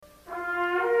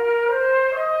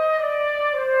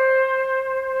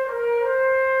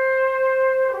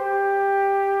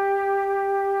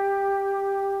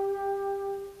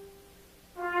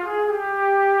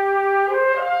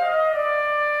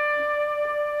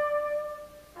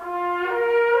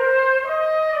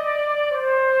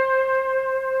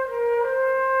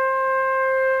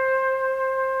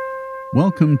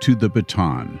Welcome to The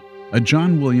Baton, a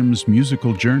John Williams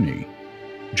musical journey.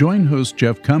 Join host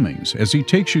Jeff Commings as he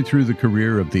takes you through the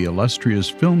career of the illustrious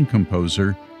film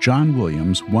composer John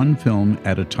Williams one film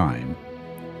at a time.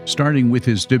 Starting with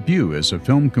his debut as a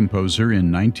film composer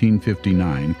in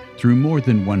 1959 through more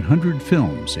than 100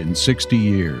 films in 60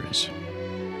 years.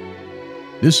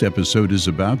 This episode is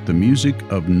about the music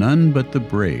of None But the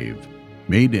Brave,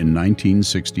 made in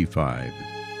 1965.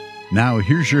 Now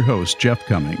here's your host, Jeff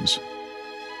Commings.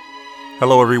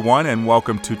 Hello everyone and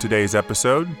welcome to today's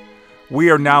episode.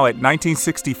 We are now at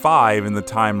 1965 in the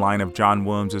timeline of John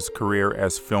Williams' career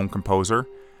as film composer,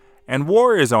 and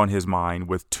war is on his mind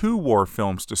with two war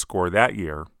films to score that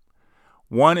year.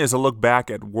 One is a look back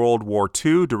at World War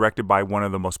II, directed by one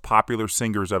of the most popular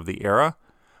singers of the era,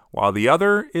 while the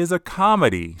other is a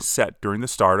comedy set during the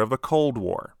start of the Cold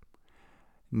War.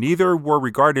 Neither were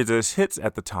regarded as hits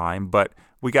at the time, but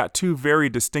we got two very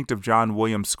distinctive John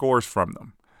Williams scores from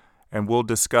them, and we'll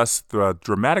discuss the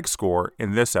dramatic score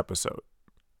in this episode.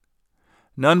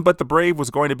 None But the Brave was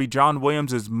going to be John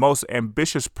Williams' most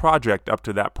ambitious project up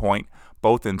to that point,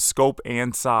 both in scope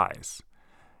and size.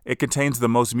 It contains the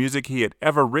most music he had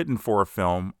ever written for a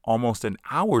film, almost an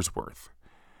hour's worth.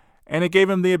 And it gave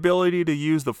him the ability to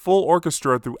use the full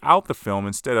orchestra throughout the film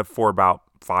instead of for about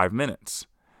 5 minutes.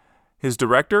 His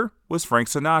director was Frank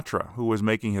Sinatra, who was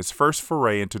making his first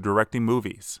foray into directing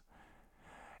movies.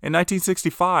 In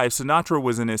 1965, Sinatra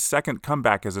was in his second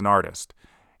comeback as an artist.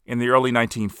 In the early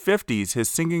 1950s, his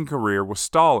singing career was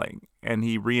stalling, and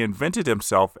he reinvented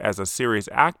himself as a serious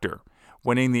actor,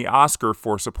 winning the Oscar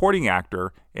for Supporting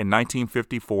Actor in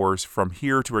 1954's From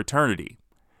Here to Eternity.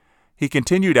 He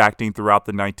continued acting throughout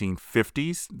the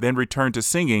 1950s, then returned to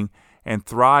singing, and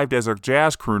thrived as a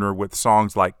jazz crooner with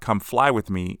songs like Come Fly With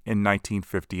Me in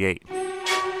 1958.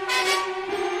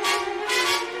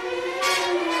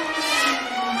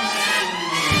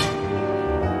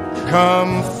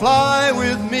 Come fly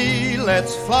with me,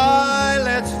 let's fly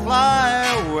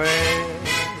away.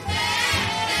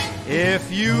 If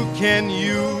you can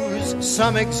use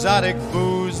some exotic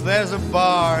booze, there's a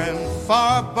bar in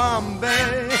far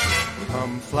Bombay.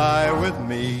 Come fly with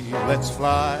me, let's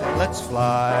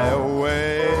fly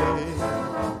away.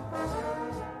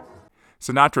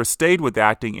 Sinatra stayed with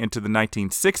acting into the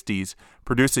 1960s,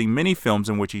 producing many films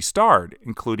in which he starred,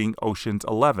 including Ocean's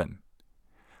 11.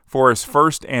 For his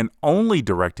first and only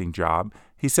directing job,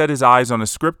 he set his eyes on a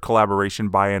script collaboration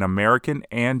by an American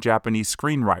and Japanese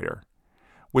screenwriter.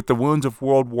 With the wounds of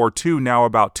World War II now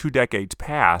about 2 decades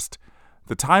past,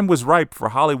 the time was ripe for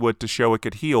Hollywood to show it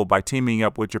could heal by teaming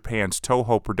up with Japan's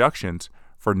Toho Productions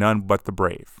for None But the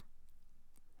Brave.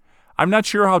 I'm not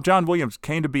sure how John Williams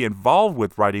came to be involved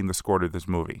with writing the score to this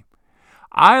movie.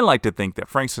 I like to think that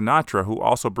Frank Sinatra, who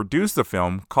also produced the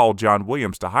film, called John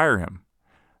Williams to hire him.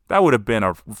 That would have been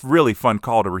a really fun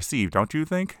call to receive, don't you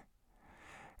think?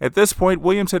 At this point,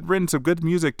 Williams had written some good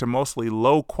music to mostly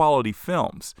low-quality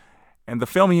films, and the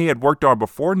film he had worked on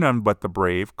before None But the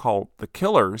Brave, called The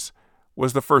Killers,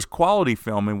 was the first quality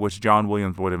film in which John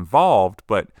Williams was involved,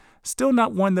 but still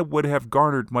not one that would have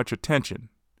garnered much attention.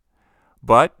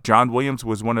 But John Williams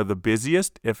was one of the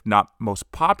busiest, if not most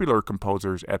popular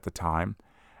composers at the time,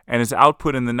 and his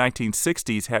output in the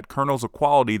 1960s had kernels of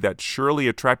quality that surely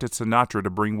attracted Sinatra to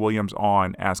bring Williams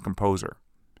on as composer.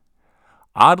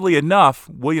 Oddly enough,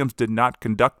 Williams did not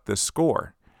conduct this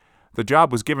score. The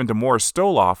job was given to Morris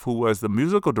Stoloff, who was the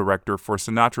musical director for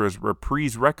Sinatra's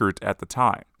Reprise Records at the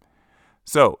time.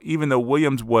 So, even though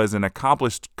Williams was an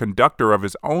accomplished conductor of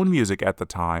his own music at the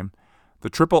time,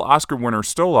 the triple Oscar winner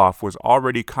Stoloff was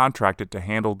already contracted to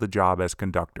handle the job as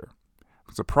conductor.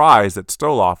 Surprised that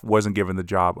Stoloff wasn't given the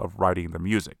job of writing the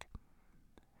music.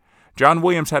 John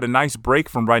Williams had a nice break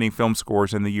from writing film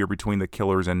scores in the year between The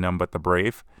Killers and None But the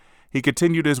Brave. He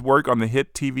continued his work on the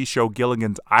hit TV show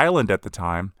Gilligan's Island at the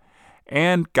time,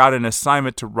 and got an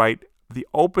assignment to write the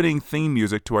opening theme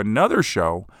music to another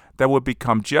show that would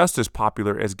become just as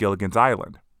popular as Gilligan's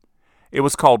Island. It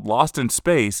was called Lost in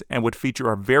Space and would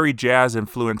feature a very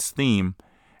jazz-influenced theme,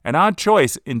 an odd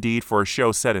choice indeed for a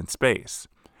show set in space.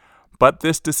 But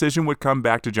this decision would come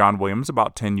back to John Williams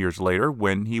about 10 years later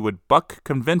when he would buck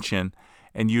convention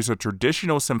and use a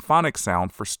traditional symphonic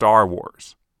sound for Star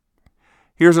Wars.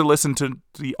 Here's a listen to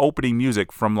the opening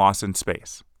music from Lost in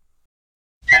Space.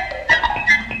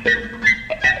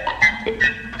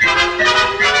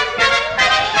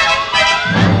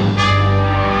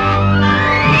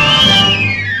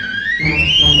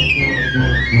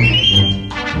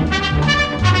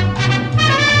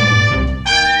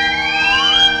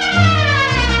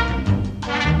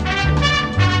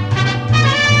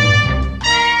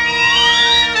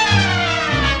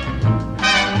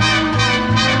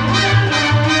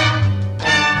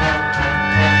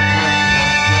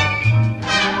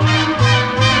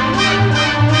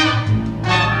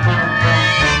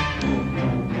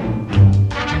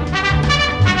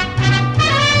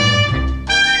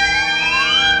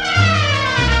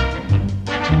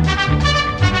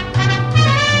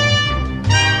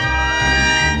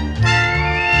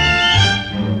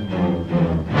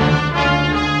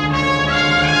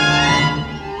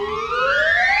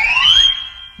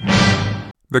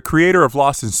 The creator of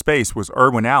Lost in Space was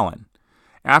Irwin Allen.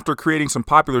 After creating some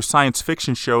popular science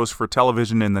fiction shows for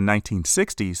television in the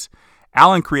 1960s,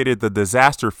 Allen created the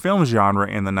disaster film genre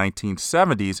in the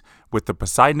 1970s with The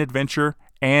Poseidon Adventure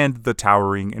and The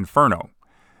Towering Inferno.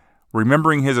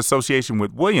 Remembering his association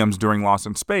with Williams during Lost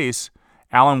in Space,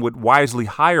 Allen would wisely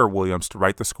hire Williams to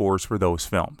write the scores for those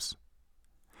films.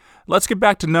 Let's get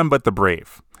back to None But the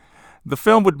Brave. The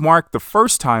film would mark the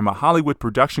first time a Hollywood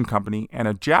production company and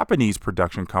a Japanese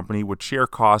production company would share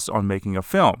costs on making a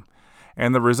film.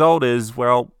 And the result is,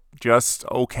 well, just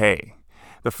okay.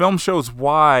 The film shows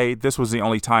why this was the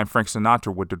only time Frank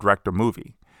Sinatra would direct a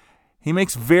movie. He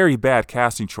makes very bad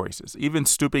casting choices, even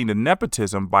stooping to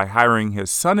nepotism by hiring his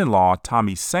son-in-law,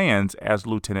 Tommy Sands, as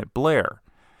Lieutenant Blair.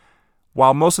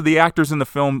 While most of the actors in the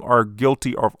film are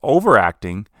guilty of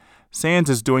overacting, Sands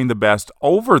is doing the best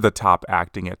over-the-top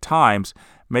acting at times,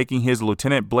 making his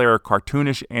Lieutenant Blair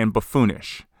cartoonish and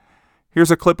buffoonish. Here's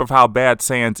a clip of how bad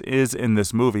Sands is in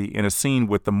this movie in a scene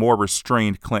with the more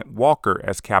restrained Clint Walker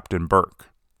as Captain Burke.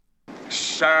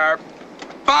 Sir,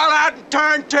 fall out and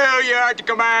turn to, you're at the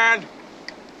command.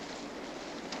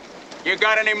 You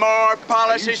got any more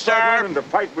policy, sir? Start learning to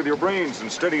fight with your brains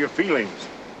instead of your feelings.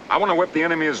 I want to whip the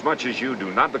enemy as much as you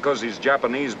do, not because he's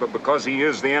Japanese, but because he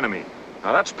is the enemy.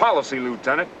 Now that's policy,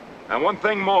 Lieutenant. And one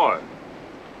thing more.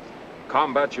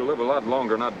 Combat, you'll live a lot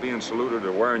longer not being saluted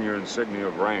or wearing your insignia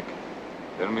of rank.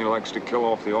 The enemy likes to kill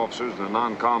off the officers, and the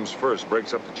non-coms first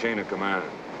breaks up the chain of command.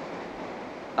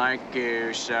 Thank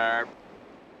you, sir.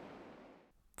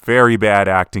 Very bad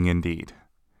acting indeed.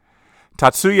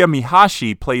 Tatsuya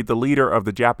Mihashi played the leader of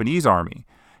the Japanese army.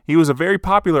 He was a very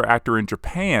popular actor in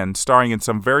Japan, starring in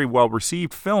some very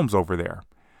well-received films over there.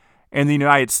 In the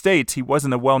United States, he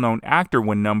wasn't a well-known actor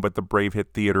when None But the Brave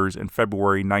hit theaters in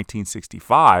February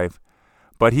 1965,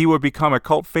 but he would become a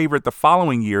cult favorite the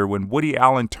following year when Woody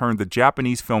Allen turned the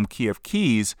Japanese film Key of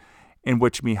Keys, in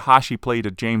which Mihashi played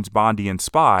a James Bondian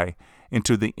spy,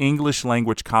 into the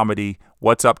English-language comedy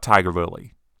What's Up, Tiger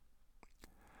Lily?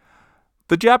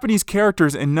 The Japanese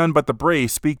characters in None But the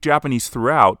Brave speak Japanese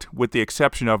throughout, with the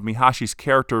exception of Mihashi's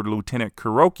character Lieutenant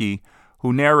Kuroki,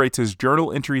 who narrates his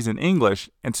journal entries in English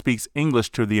and speaks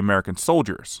English to the American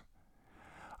soldiers.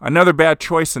 Another bad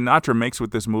choice Sinatra makes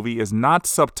with this movie is not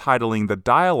subtitling the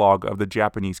dialogue of the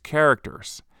Japanese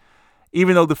characters.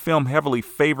 Even though the film heavily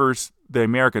favors the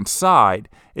American side,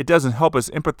 it doesn't help us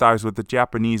empathize with the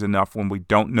Japanese enough when we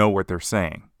don't know what they're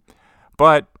saying.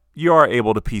 But you are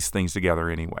able to piece things together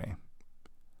anyway.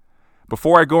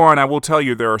 Before I go on, I will tell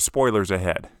you there are spoilers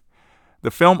ahead.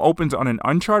 The film opens on an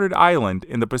uncharted island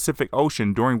in the Pacific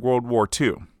Ocean during World War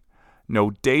II.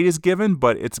 No date is given,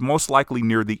 but it's most likely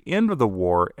near the end of the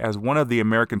war, as one of the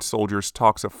American soldiers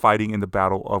talks of fighting in the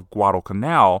Battle of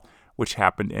Guadalcanal, which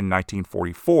happened in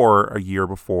 1944, a year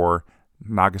before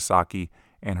Nagasaki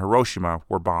and Hiroshima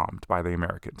were bombed by the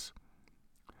Americans.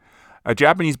 A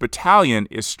Japanese battalion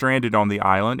is stranded on the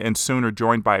island and soon are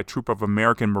joined by a troop of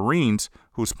American Marines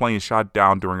whose plane is shot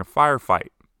down during a firefight.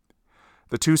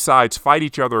 The two sides fight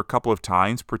each other a couple of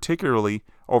times, particularly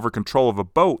over control of a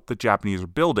boat the Japanese are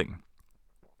building.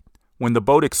 When the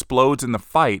boat explodes in the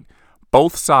fight,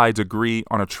 both sides agree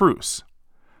on a truce.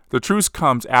 The truce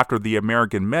comes after the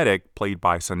American medic, played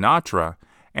by Sinatra,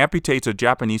 amputates a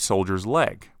Japanese soldier's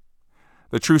leg.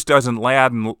 The truce doesn't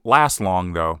last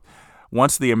long, though.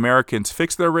 Once the Americans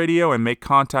fix their radio and make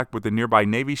contact with the nearby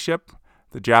Navy ship,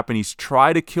 the Japanese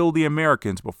try to kill the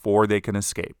Americans before they can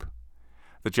escape.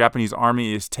 The Japanese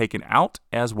army is taken out,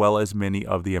 as well as many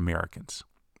of the Americans.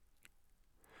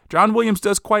 John Williams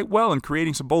does quite well in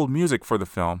creating some bold music for the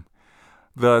film.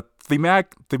 The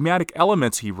thematic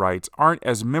elements he writes aren't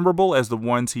as memorable as the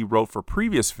ones he wrote for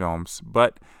previous films,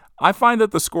 but I find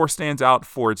that the score stands out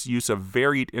for its use of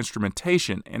varied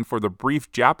instrumentation and for the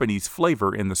brief Japanese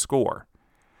flavor in the score.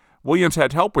 Williams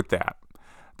had help with that.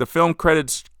 The film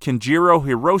credits Kenjiro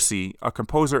Hiroshi, a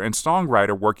composer and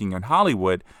songwriter working in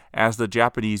Hollywood, as the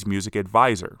Japanese music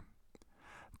advisor.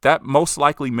 That most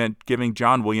likely meant giving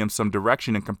John Williams some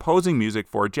direction in composing music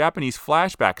for a Japanese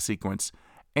flashback sequence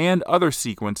and other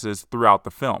sequences throughout the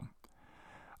film.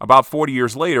 About 40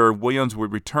 years later, Williams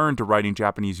would return to writing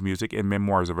Japanese music in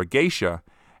Memoirs of a Geisha,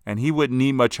 and he wouldn't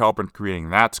need much help in creating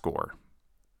that score.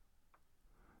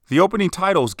 The opening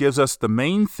titles gives us the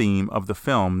main theme of the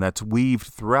film that's weaved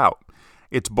throughout.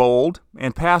 It's bold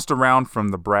and passed around from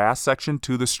the brass section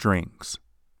to the strings.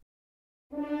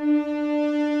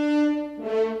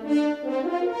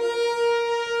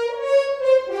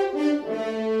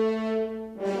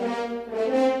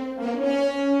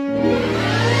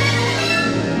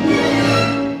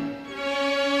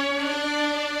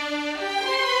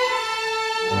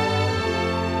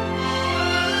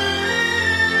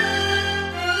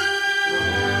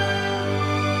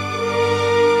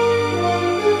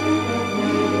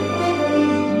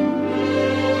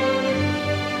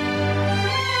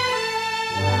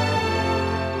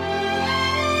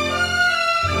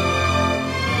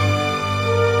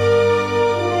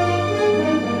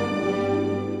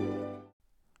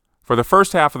 For the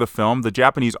first half of the film, the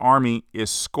Japanese army is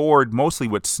scored mostly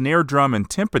with snare drum and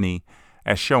timpani,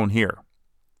 as shown here.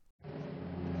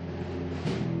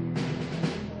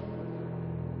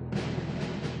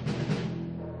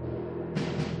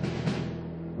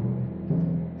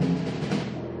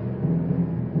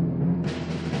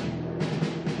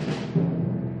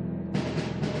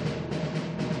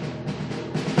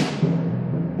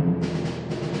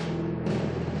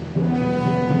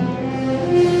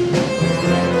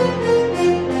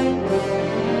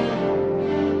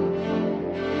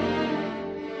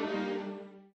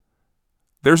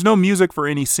 There's no music for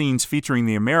any scenes featuring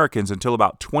the Americans until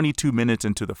about 22 minutes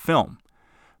into the film.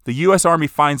 The U.S. Army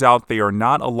finds out they are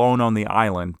not alone on the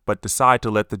island, but decide to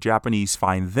let the Japanese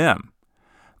find them.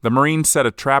 The Marines set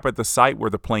a trap at the site where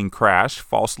the plane crashed,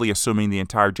 falsely assuming the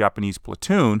entire Japanese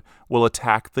platoon will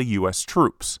attack the U.S.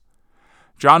 troops.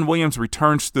 John Williams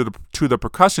returns to the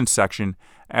percussion section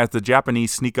as the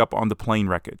Japanese sneak up on the plane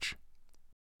wreckage.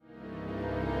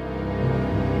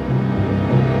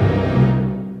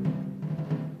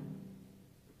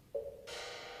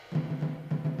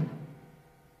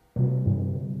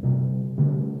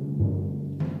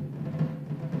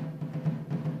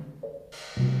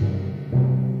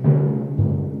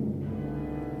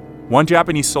 One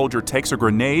Japanese soldier takes a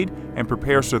grenade and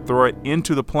prepares to throw it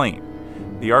into the plane.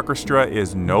 The orchestra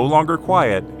is no longer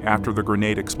quiet after the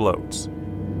grenade explodes.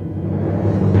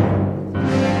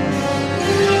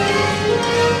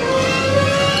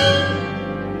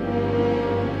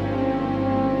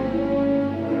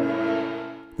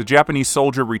 The Japanese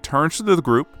soldier returns to the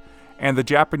group, and the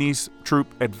Japanese troop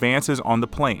advances on the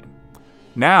plane.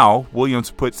 Now, Williams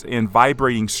puts in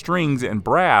vibrating strings and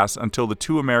brass until the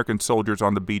two American soldiers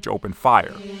on the beach open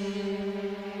fire.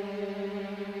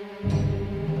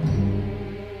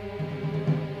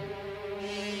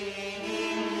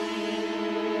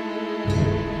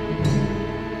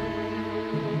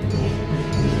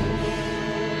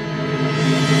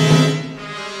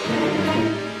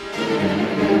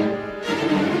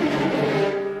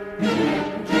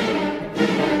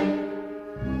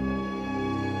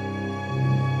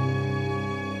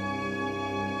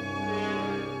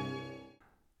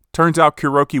 Turns out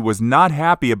Kuroki was not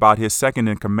happy about his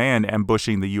second-in-command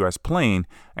ambushing the U.S. plane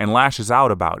and lashes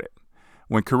out about it.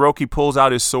 When Kuroki pulls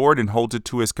out his sword and holds it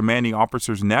to his commanding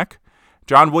officer's neck,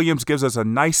 John Williams gives us a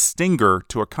nice stinger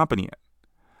to accompany it.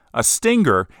 A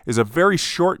stinger is a very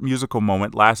short musical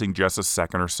moment lasting just a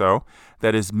second or so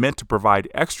that is meant to provide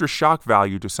extra shock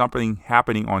value to something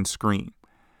happening on screen.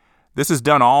 This is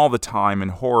done all the time in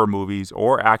horror movies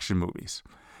or action movies.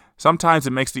 Sometimes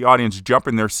it makes the audience jump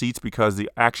in their seats because the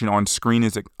action on screen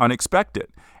is unexpected,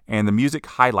 and the music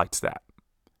highlights that.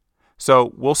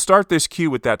 So we'll start this cue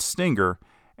with that stinger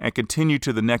and continue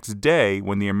to the next day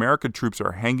when the American troops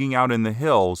are hanging out in the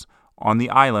hills on the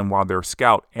island while their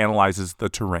scout analyzes the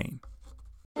terrain.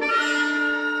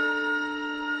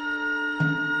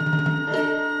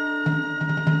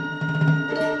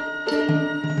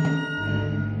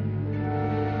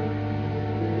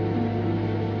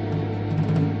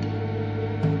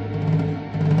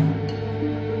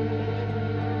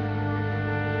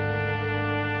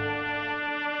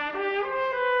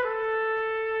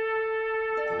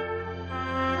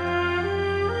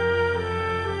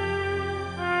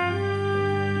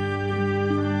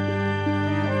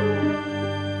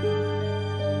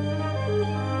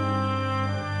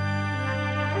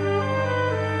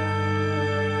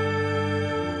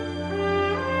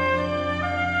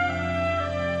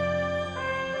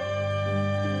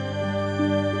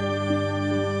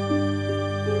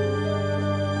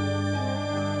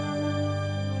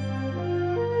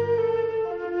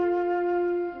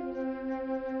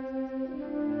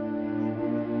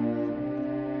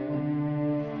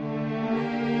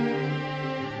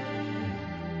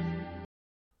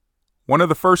 One of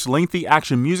the first lengthy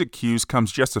action music cues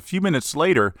comes just a few minutes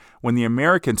later when the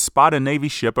Americans spot a Navy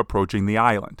ship approaching the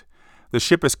island. The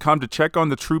ship has come to check on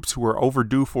the troops who are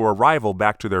overdue for arrival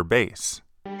back to their base.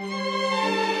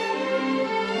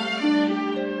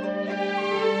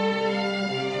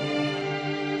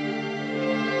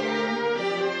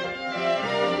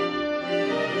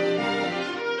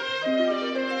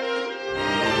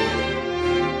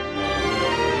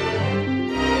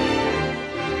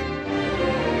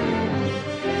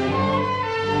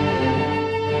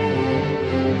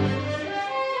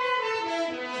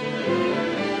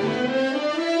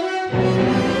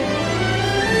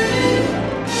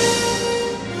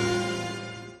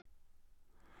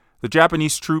 The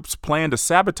Japanese troops plan to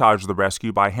sabotage the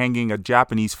rescue by hanging a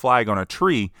Japanese flag on a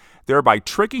tree, thereby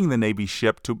tricking the Navy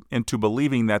ship into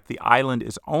believing that the island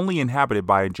is only inhabited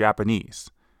by Japanese.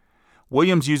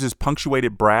 Williams uses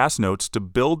punctuated brass notes to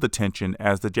build the tension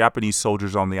as the Japanese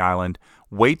soldiers on the island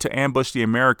wait to ambush the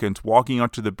Americans walking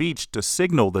onto the beach to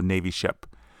signal the Navy ship.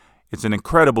 It's an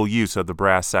incredible use of the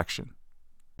brass section.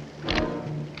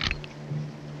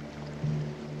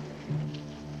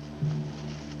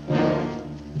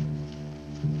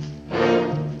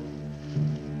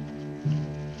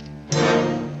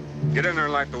 Get in there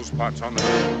and light those pots on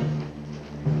the...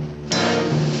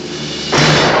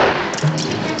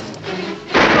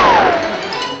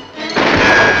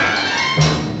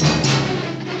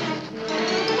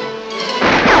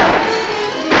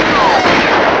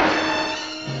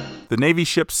 The Navy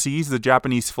ship sees the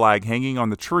Japanese flag hanging on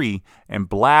the tree and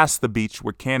blasts the beach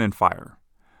with cannon fire.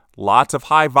 Lots of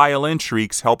high violin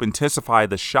shrieks help intensify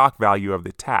the shock value of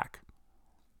the attack.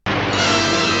 You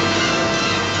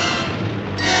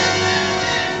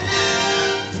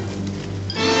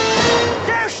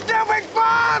stupid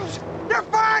bombs! You're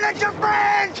firing at your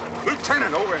friends!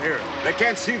 Lieutenant, over here. They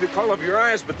can't see the color of your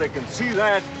eyes, but they can see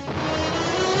that.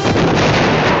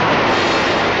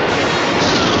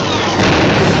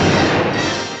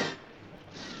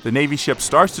 The Navy ship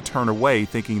starts to turn away,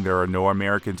 thinking there are no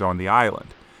Americans on the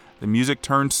island. The music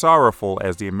turns sorrowful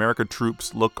as the American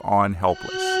troops look on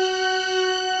helpless.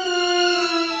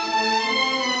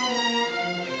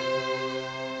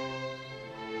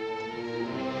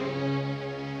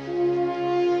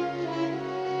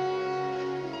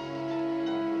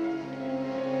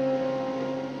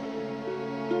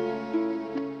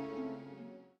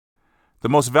 The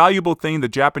most valuable thing the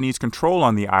Japanese control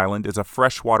on the island is a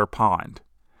freshwater pond.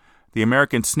 The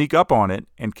Americans sneak up on it,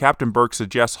 and Captain Burke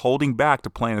suggests holding back to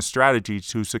plan a strategy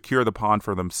to secure the pond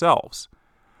for themselves.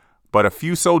 But a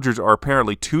few soldiers are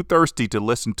apparently too thirsty to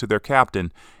listen to their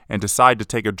captain and decide to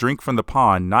take a drink from the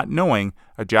pond, not knowing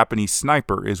a Japanese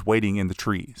sniper is waiting in the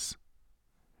trees.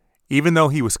 Even though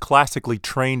he was classically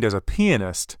trained as a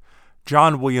pianist,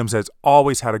 John Williams has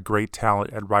always had a great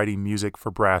talent at writing music for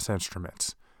brass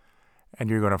instruments. And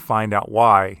you're going to find out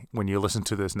why when you listen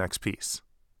to this next piece.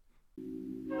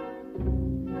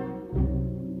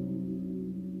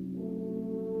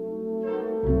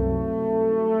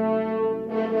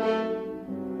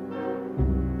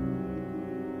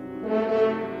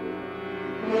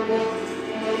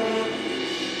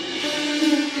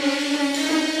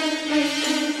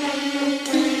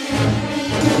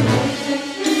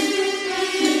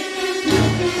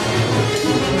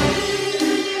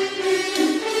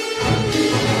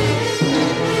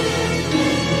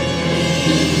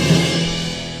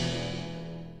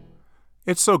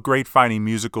 It's so great finding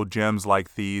musical gems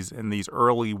like these in these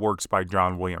early works by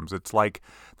John Williams. It's like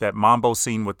that mambo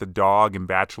scene with the dog in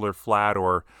Bachelor Flat,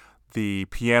 or the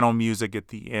piano music at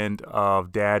the end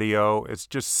of Daddy-O. It's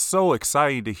just so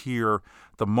exciting to hear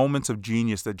the moments of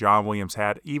genius that John Williams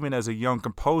had, even as a young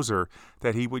composer,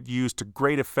 that he would use to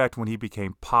great effect when he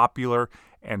became popular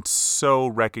and so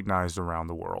recognized around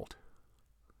the world.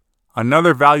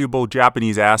 Another valuable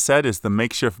Japanese asset is the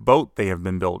makeshift boat they have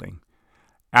been building.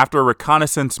 After a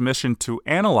reconnaissance mission to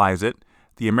analyze it,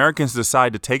 the Americans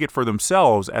decide to take it for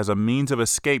themselves as a means of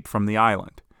escape from the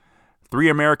island. 3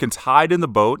 Americans hide in the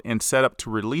boat and set up to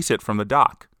release it from the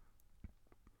dock.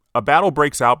 A battle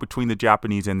breaks out between the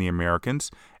Japanese and the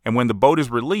Americans, and when the boat is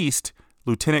released,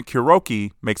 Lieutenant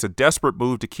Kuroki makes a desperate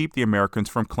move to keep the Americans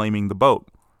from claiming the boat.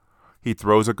 He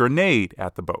throws a grenade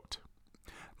at the boat.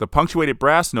 The punctuated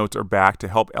brass notes are back to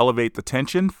help elevate the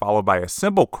tension, followed by a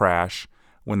cymbal crash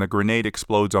when the grenade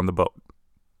explodes on the boat.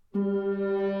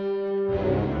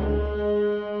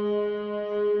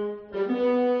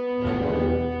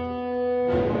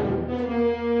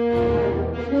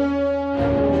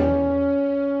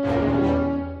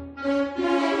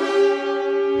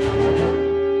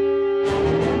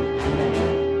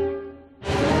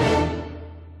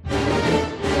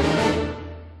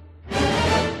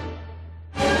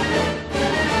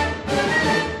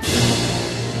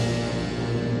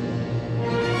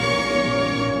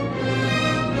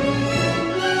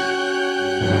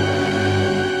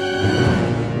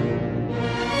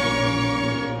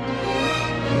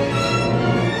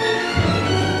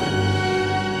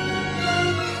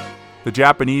 The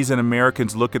Japanese and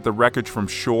Americans look at the wreckage from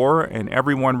shore, and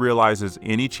everyone realizes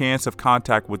any chance of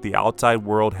contact with the outside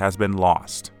world has been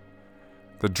lost.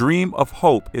 The dream of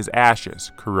hope is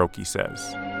ashes, Kuroki says.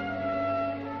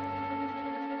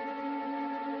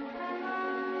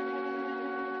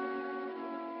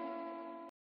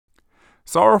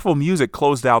 Sorrowful music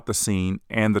closed out the scene,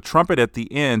 and the trumpet at the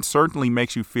end certainly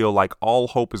makes you feel like all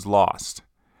hope is lost.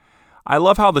 I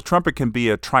love how the trumpet can be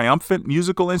a triumphant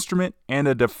musical instrument and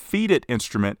a defeated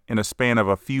instrument in a span of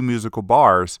a few musical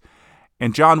bars,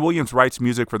 And John Williams writes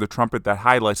music for the trumpet that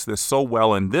highlights this so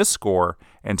well in this score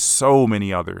and so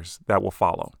many others that will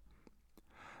follow.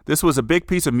 This was a big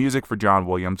piece of music for John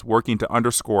Williams, working to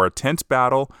underscore a tense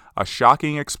battle, a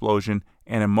shocking explosion,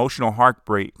 and emotional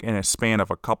heartbreak in a span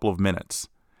of a couple of minutes.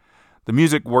 The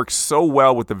music works so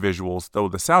well with the visuals, though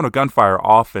the sound of gunfire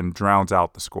often drowns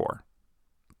out the score.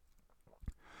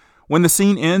 When the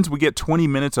scene ends, we get 20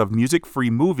 minutes of music-free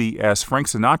movie as Frank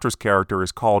Sinatra's character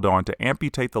is called on to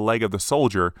amputate the leg of the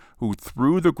soldier who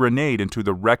threw the grenade into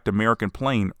the wrecked American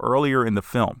plane earlier in the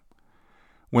film.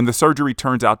 When the surgery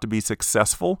turns out to be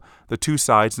successful, the two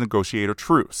sides negotiate a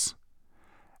truce.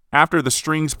 After the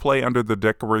strings play under the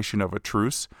declaration of a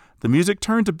truce, the music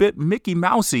turns a bit Mickey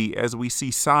Mousey as we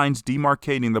see signs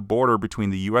demarcating the border between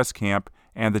the U.S. camp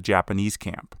and the Japanese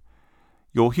camp.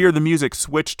 You'll hear the music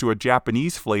switch to a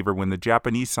Japanese flavor when the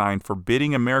Japanese sign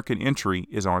forbidding American entry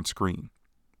is on screen.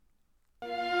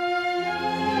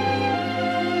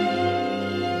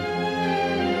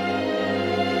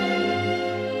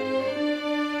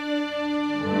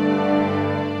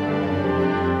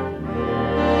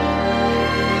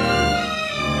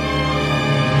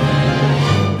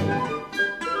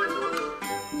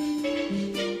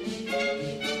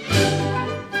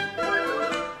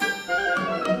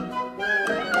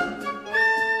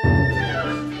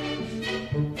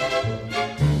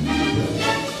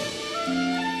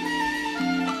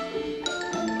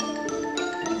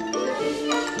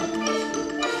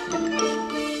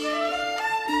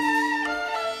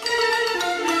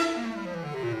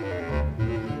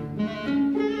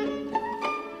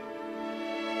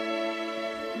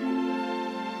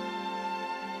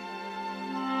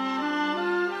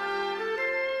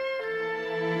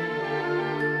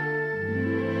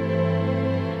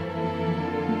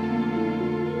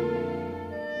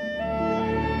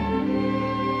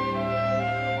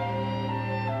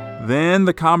 Then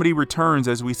the comedy returns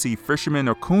as we see Fisherman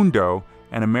Okundo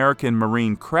and American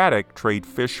Marine Craddock trade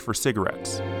fish for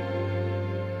cigarettes.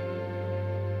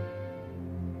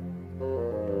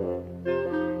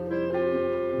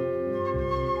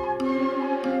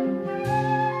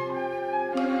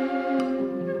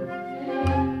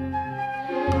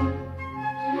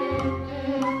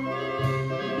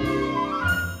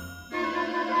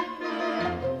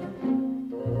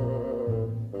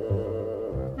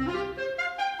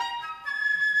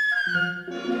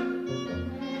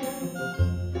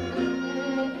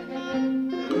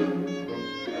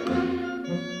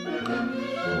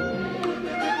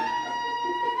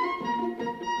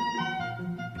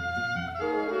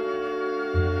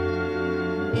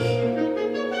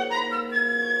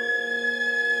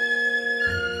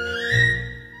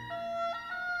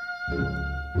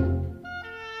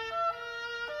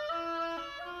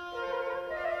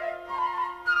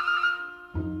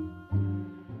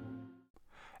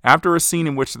 After a scene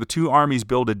in which the two armies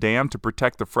build a dam to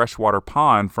protect the freshwater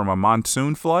pond from a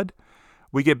monsoon flood,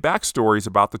 we get backstories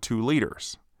about the two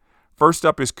leaders. First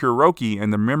up is Kuroki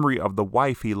and the memory of the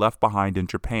wife he left behind in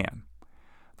Japan.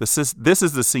 This is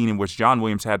the scene in which John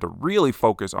Williams had to really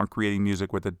focus on creating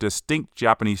music with a distinct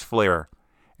Japanese flair,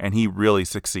 and he really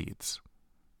succeeds.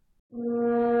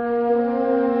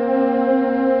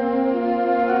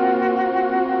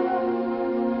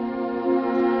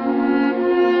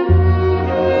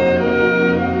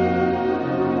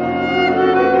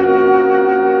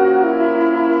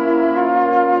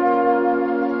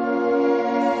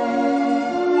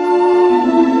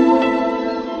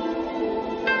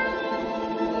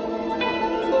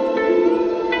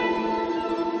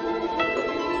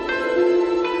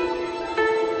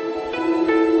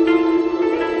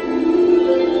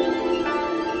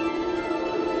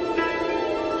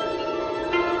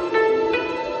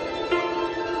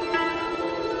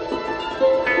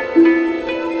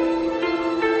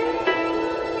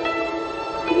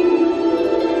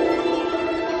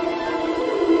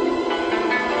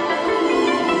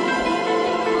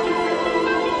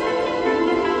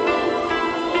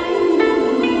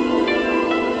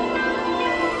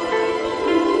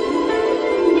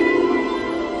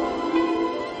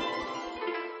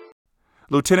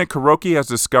 Lieutenant Kuroki has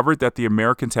discovered that the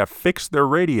Americans have fixed their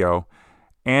radio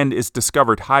and is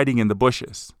discovered hiding in the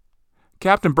bushes.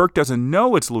 Captain Burke doesn't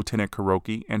know it's Lieutenant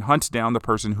Kuroki and hunts down the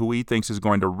person who he thinks is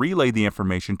going to relay the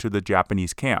information to the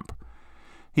Japanese camp.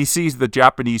 He sees the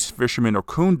Japanese fisherman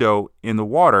Okundo in the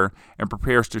water and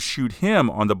prepares to shoot him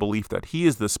on the belief that he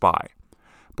is the spy.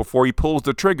 Before he pulls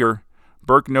the trigger,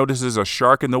 Burke notices a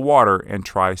shark in the water and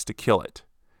tries to kill it.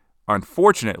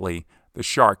 Unfortunately, the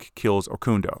shark kills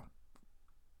Okundo.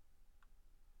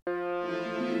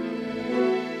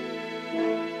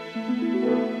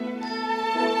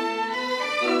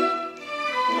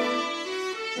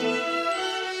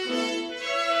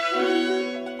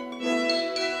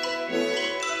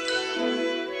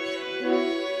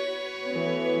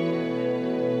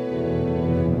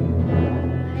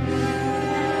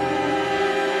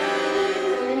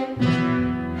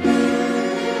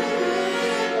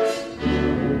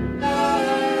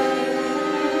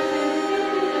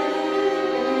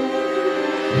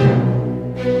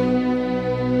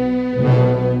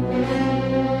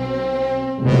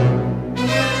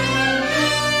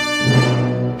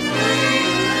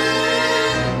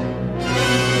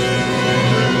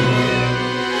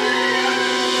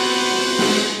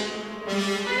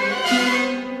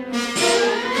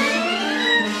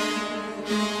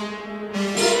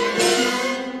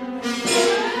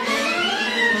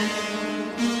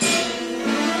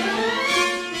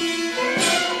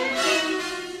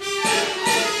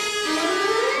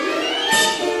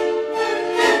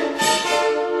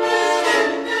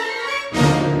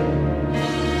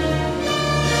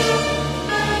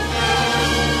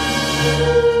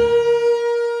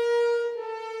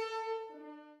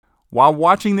 While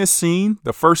watching this scene,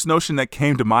 the first notion that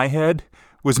came to my head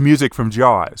was music from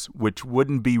Jaws, which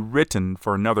wouldn't be written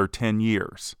for another 10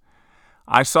 years.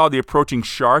 I saw the approaching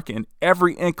shark, and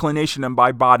every inclination in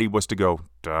my body was to go,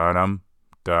 da-dum,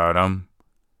 da-dum.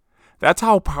 That's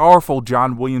how powerful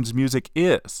John Williams' music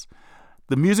is.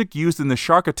 The music used in the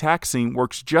shark attack scene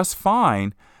works just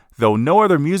fine, though no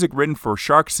other music written for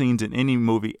shark scenes in any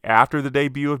movie after the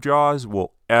debut of Jaws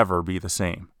will ever be the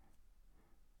same.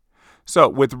 So,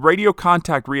 with radio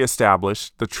contact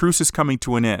reestablished, the truce is coming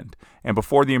to an end, and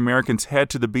before the Americans head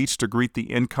to the beach to greet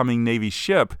the incoming Navy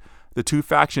ship, the two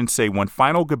factions say one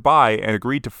final goodbye and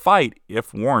agree to fight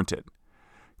if warranted.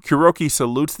 Kuroki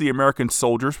salutes the American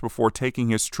soldiers before taking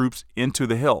his troops into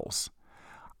the hills.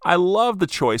 I love the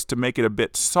choice to make it a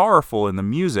bit sorrowful in the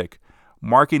music,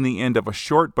 marking the end of a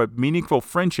short but meaningful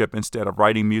friendship instead of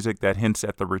writing music that hints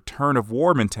at the return of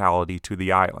war mentality to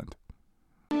the island.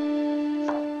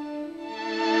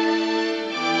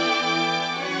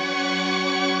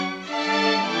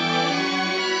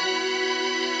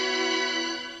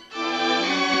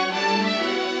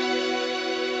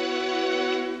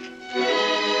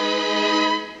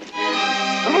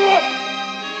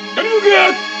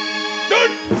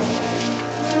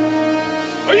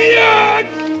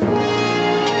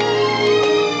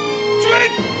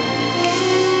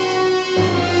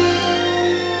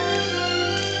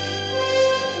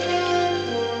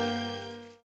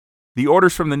 The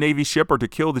orders from the Navy ship are to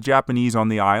kill the Japanese on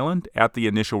the island at the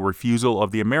initial refusal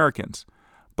of the Americans.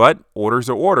 But orders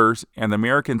are orders, and the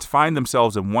Americans find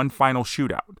themselves in one final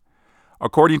shootout.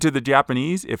 According to the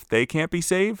Japanese, if they can't be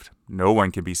saved, no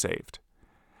one can be saved.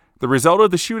 The result of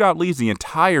the shootout leaves the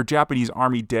entire Japanese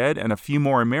army dead and a few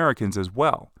more Americans as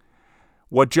well.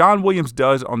 What John Williams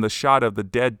does on the shot of the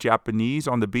dead Japanese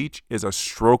on the beach is a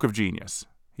stroke of genius.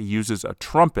 He uses a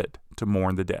trumpet to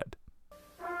mourn the dead.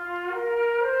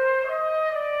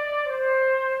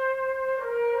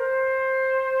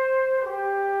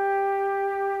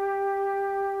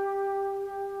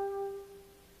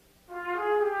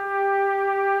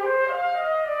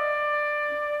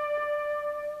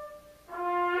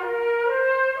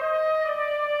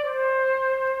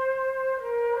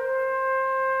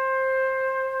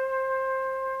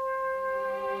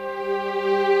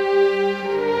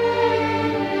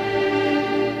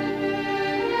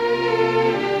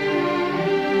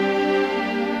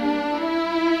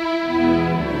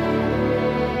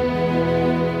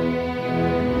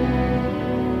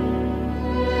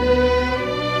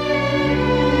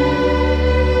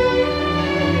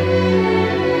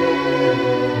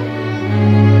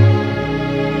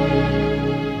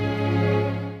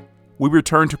 We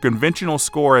return to conventional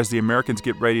score as the Americans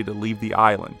get ready to leave the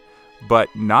island,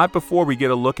 but not before we get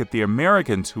a look at the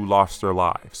Americans who lost their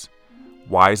lives.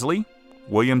 Wisely,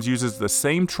 Williams uses the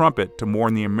same trumpet to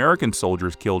mourn the American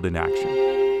soldiers killed in action.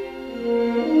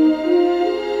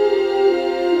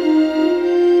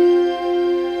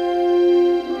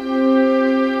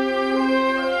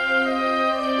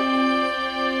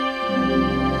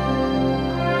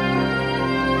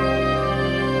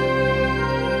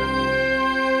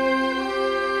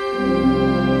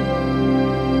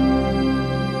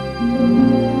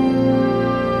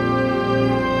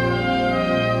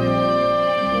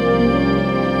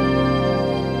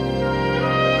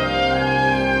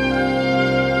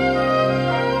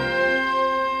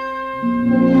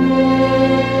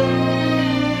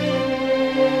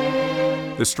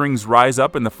 The strings rise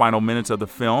up in the final minutes of the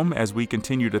film as we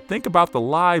continue to think about the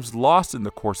lives lost in the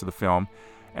course of the film,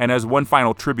 and as one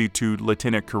final tribute to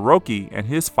Lieutenant Kuroki and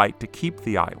his fight to keep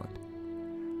the island.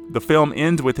 The film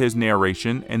ends with his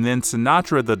narration, and then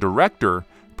Sinatra, the director,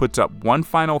 puts up one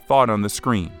final thought on the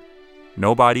screen: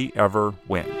 nobody ever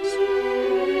wins.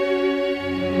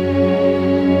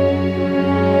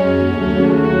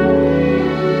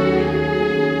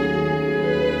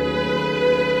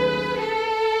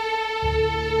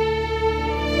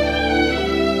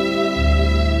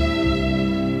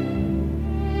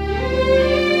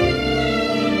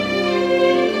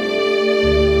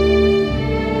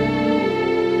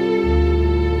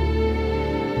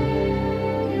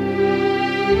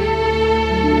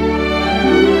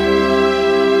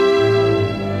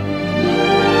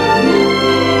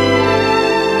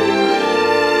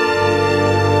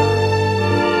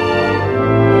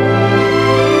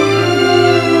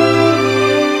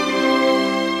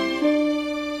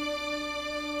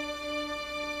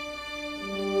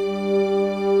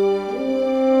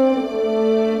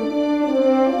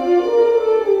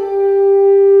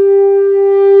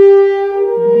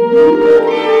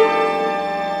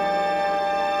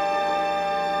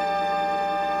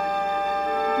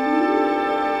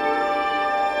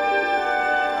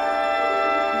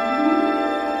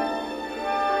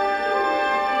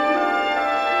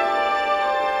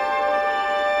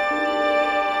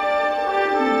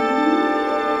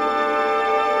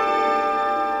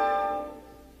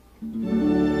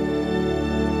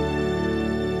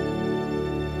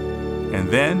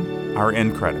 then our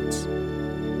end credits.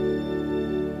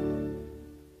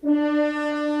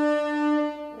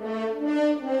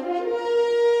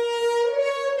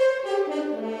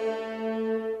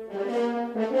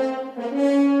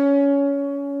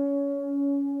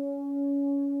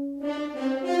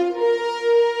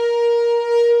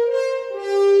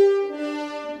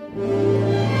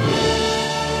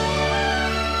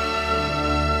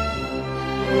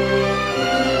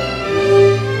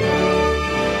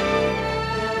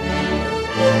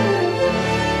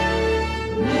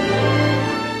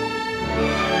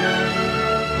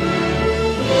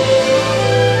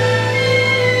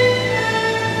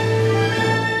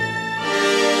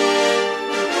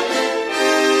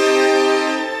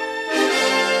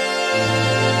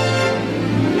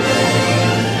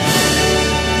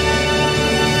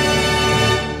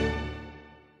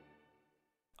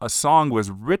 A song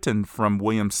was written from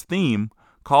Williams' theme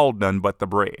called None But the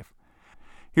Brave.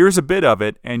 Here's a bit of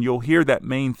it, and you'll hear that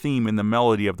main theme in the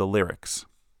melody of the lyrics.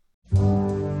 Once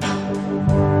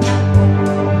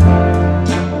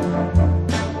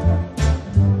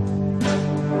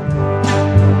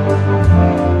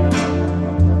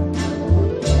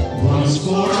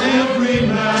for every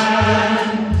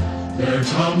man, there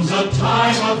comes a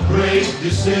time of great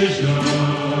decision.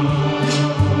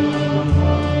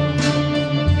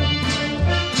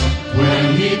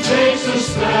 When he takes a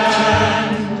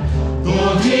stand,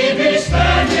 though he be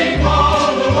standing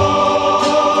all alone,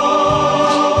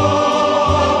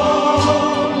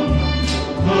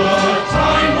 the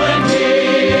time when he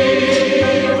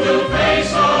will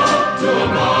face up to a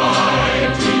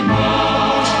mighty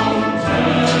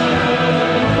mountain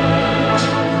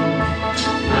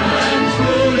and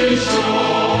truly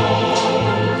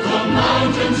show the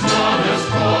mountain's not as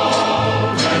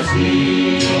tall as he.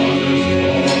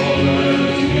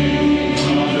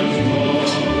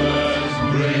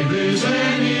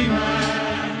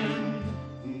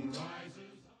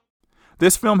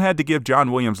 This film had to give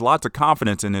John Williams lots of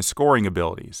confidence in his scoring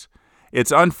abilities. It's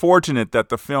unfortunate that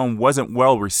the film wasn't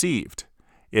well received.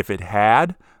 If it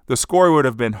had, the score would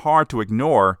have been hard to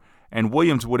ignore, and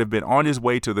Williams would have been on his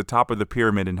way to the top of the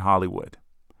pyramid in Hollywood.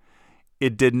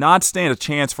 It did not stand a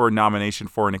chance for a nomination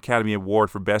for an Academy Award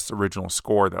for Best Original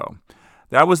Score, though.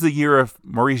 That was the year of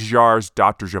Maurice Jarre's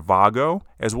Dr. Zhivago,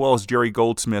 as well as Jerry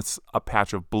Goldsmith's A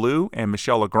Patch of Blue and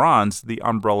Michel Legrand's The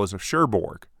Umbrellas of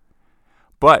Cherbourg.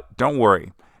 But don't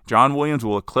worry, John Williams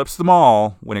will eclipse them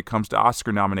all when it comes to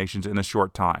Oscar nominations in a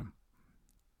short time.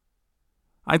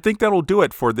 I think that'll do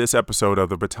it for this episode of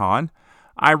The Baton.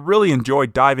 I really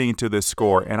enjoyed diving into this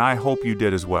score, and I hope you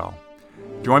did as well.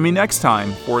 Join me next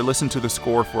time for a listen to the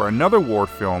score for another war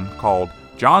film called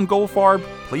John Goldfarb,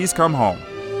 Please Come Home.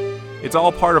 It's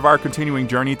all part of our continuing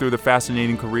journey through the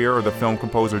fascinating career of the film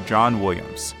composer John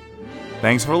Williams.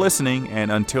 Thanks for listening,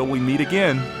 and until we meet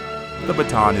again, the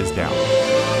baton is down.